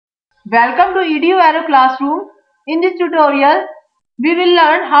Welcome to EDU Aero Classroom. In this tutorial, we will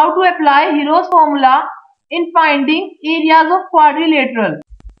learn how to apply Hero's formula in finding areas of quadrilateral.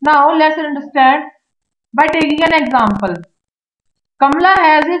 Now let's understand by taking an example. Kamla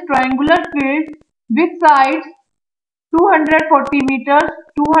has a triangular field with sides 240 meters,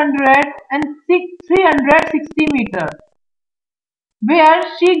 200 and 360 meters, where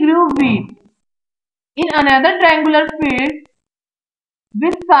she grew wheat. In another triangular field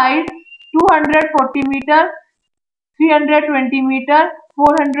with sides 240 meters, 320 meter,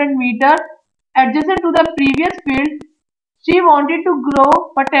 400 meter, adjacent to the previous field, she wanted to grow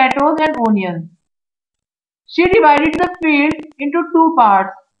potatoes and onions. She divided the field into two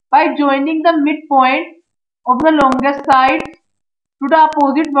parts by joining the midpoint of the longest sides to the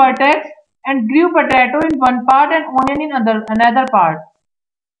opposite vertex and grew potato in one part and onion in another part.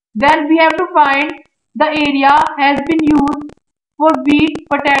 Then we have to find the area has been used for wheat,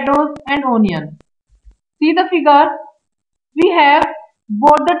 potatoes and onion. See the figure. We have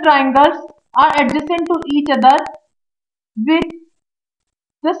both the triangles are adjacent to each other with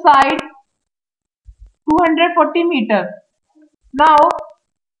the side 240 meters. Now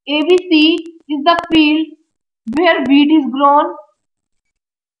ABC is the field where wheat is grown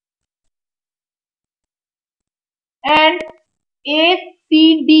and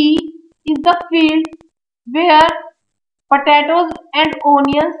ACD is the field where potatoes and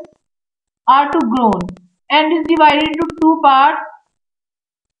onions are to grown and is divided into two parts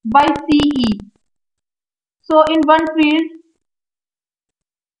by CE. So in one field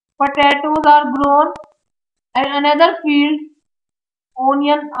potatoes are grown and another field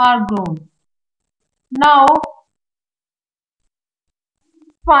onion are grown. Now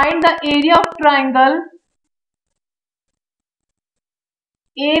find the area of triangle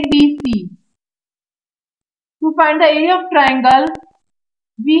ABC. To find the area of triangle,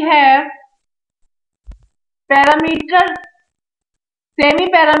 we have parameter,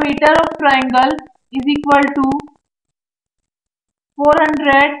 semi-parameter of triangle is equal to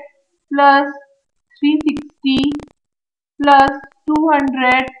 400 plus 360 plus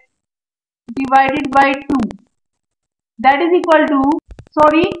 200 divided by 2. That is equal to,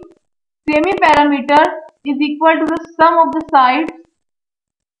 semi-parameter is equal to the sum of the sides,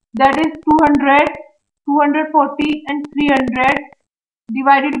 that is 200, 240 and 300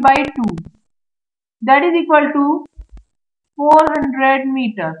 divided by 2. That is equal to 400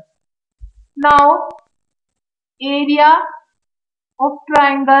 meters. Now area of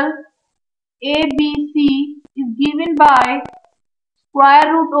triangle ABC is given by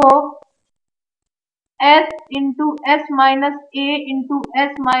square root of S into S minus A into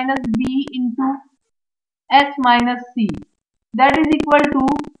S minus B into S minus C. That is equal to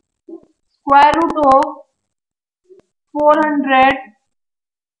square root of 400,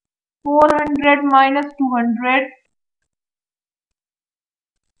 400 minus 200,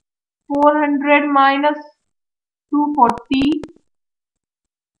 400 minus 240,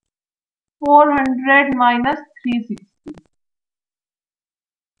 400 minus 360.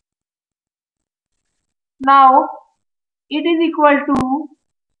 Now it is equal to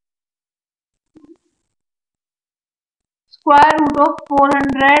square root of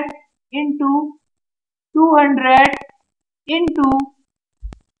 400 into 200 into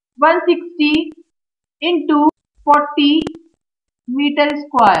 160 into 40 meter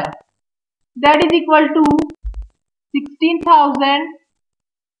square. That is equal to 16,000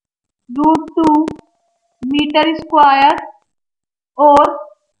 root 2 meter square, or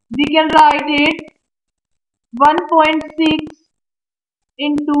we can write it 1.6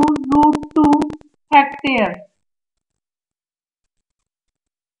 into root 2 hectare.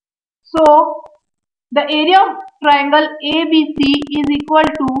 So the area of triangle ABC is equal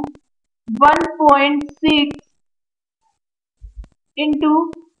to 1.6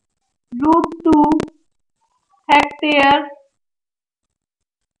 into root 2 hectare,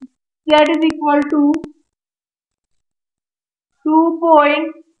 that is equal to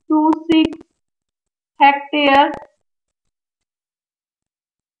 2.26 hectare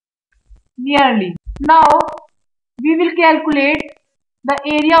nearly. Now we will calculate the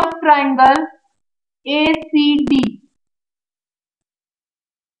area of triangle ACD.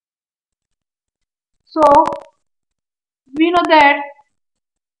 So we know that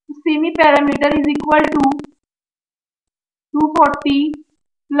semi-parameter is equal to 240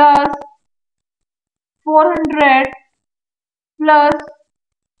 plus 400 plus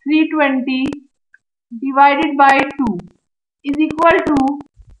 320 divided by 2 is equal to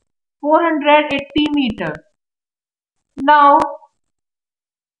 480 meters. Now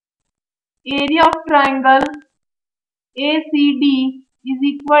area of triangle ACD is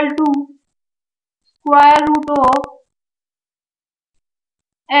equal to square root of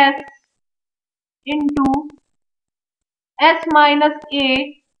s into s minus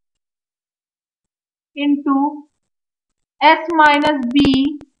a into s minus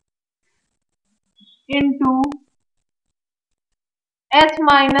b into s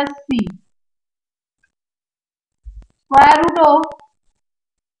minus c. Square root of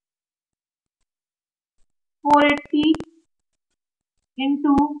 480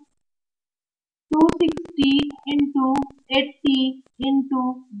 into 260 into 80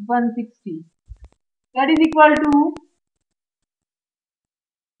 into 160. That is equal to,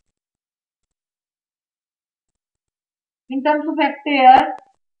 in terms of hectare,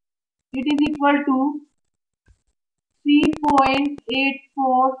 it is equal to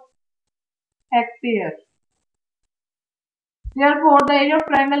 3.84 hectare. Therefore, the area of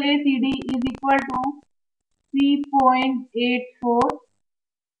triangle ACD is equal to 3.84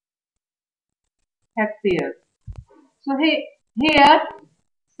 hectares. So here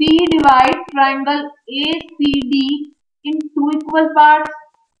C divides triangle ACD in two equal parts.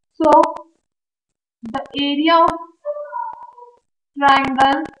 So the area of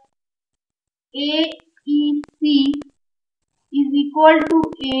triangle AEC is equal to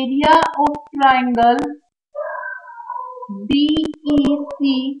area of triangle DEC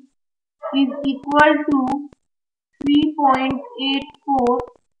is equal to 3.84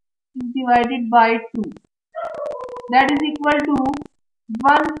 divided by 2. That is equal to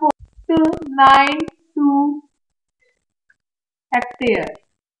 1.92 hectare.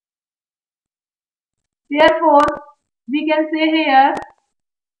 Therefore, we can say here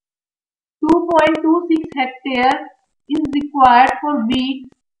 2.26 hectare is required for wheat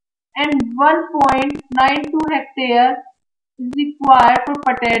and 1.92 hectare is required for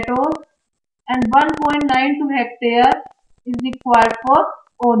potatoes and 1.92 hectare is required for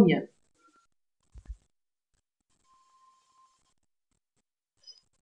onions.